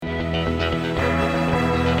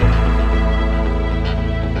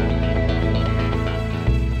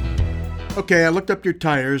Okay, I looked up your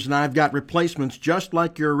tires, and I've got replacements just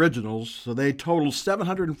like your originals, so they total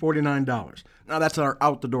 $749. Now, that's our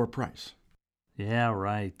out-the-door price. Yeah,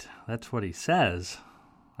 right. That's what he says.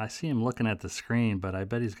 I see him looking at the screen, but I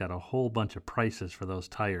bet he's got a whole bunch of prices for those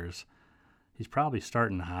tires. He's probably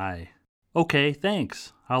starting high. Okay,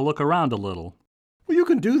 thanks. I'll look around a little. Well, you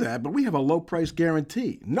can do that, but we have a low-price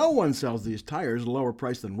guarantee. No one sells these tires at a lower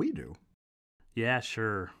price than we do. Yeah,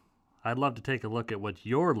 sure. I'd love to take a look at what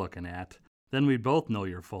you're looking at. Then we'd both know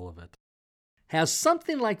you're full of it. Has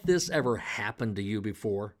something like this ever happened to you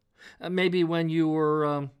before? Maybe when you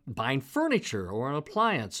were buying furniture or an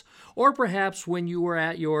appliance, or perhaps when you were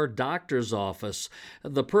at your doctor's office.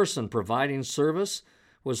 The person providing service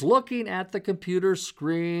was looking at the computer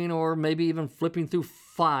screen or maybe even flipping through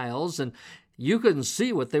files, and you couldn't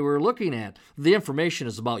see what they were looking at. The information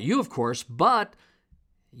is about you, of course, but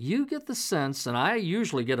you get the sense, and I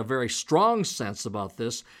usually get a very strong sense about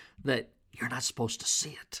this, that you're not supposed to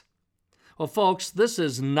see it. Well, folks, this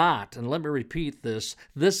is not, and let me repeat this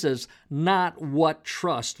is not what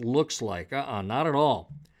trust looks like. Not at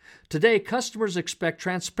all. Today, customers expect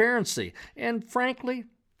transparency, and frankly,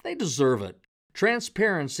 they deserve it.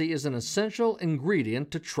 Transparency is an essential ingredient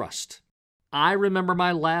to trust. I remember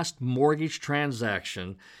my last mortgage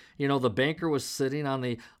transaction. The banker was sitting on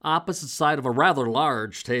the opposite side of a rather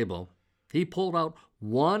large table. He pulled out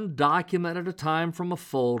one document at a time from a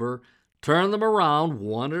folder, turned them around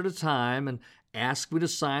one at a time, and asked me to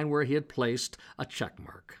sign where he had placed a check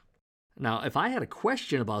mark. Now, if I had a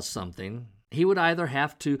question about something, he would either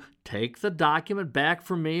have to take the document back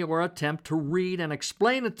from me or attempt to read and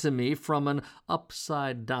explain it to me from an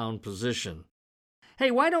upside-down position.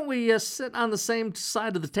 Hey, why don't we sit on the same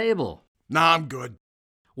side of the table? Nah, I'm good.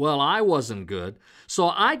 Well, I wasn't good, so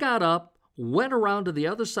I got up, went around to the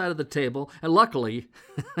other side of the table, and luckily,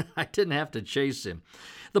 I didn't have to chase him.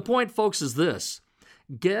 The point, folks, is this.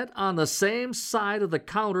 Get on the same side of the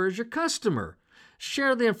counter as your customer.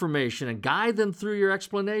 Share the information and guide them through your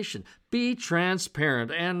explanation. Be transparent,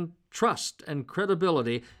 and trust and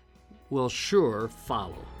credibility will sure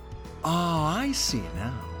follow. Oh, I see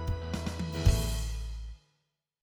now.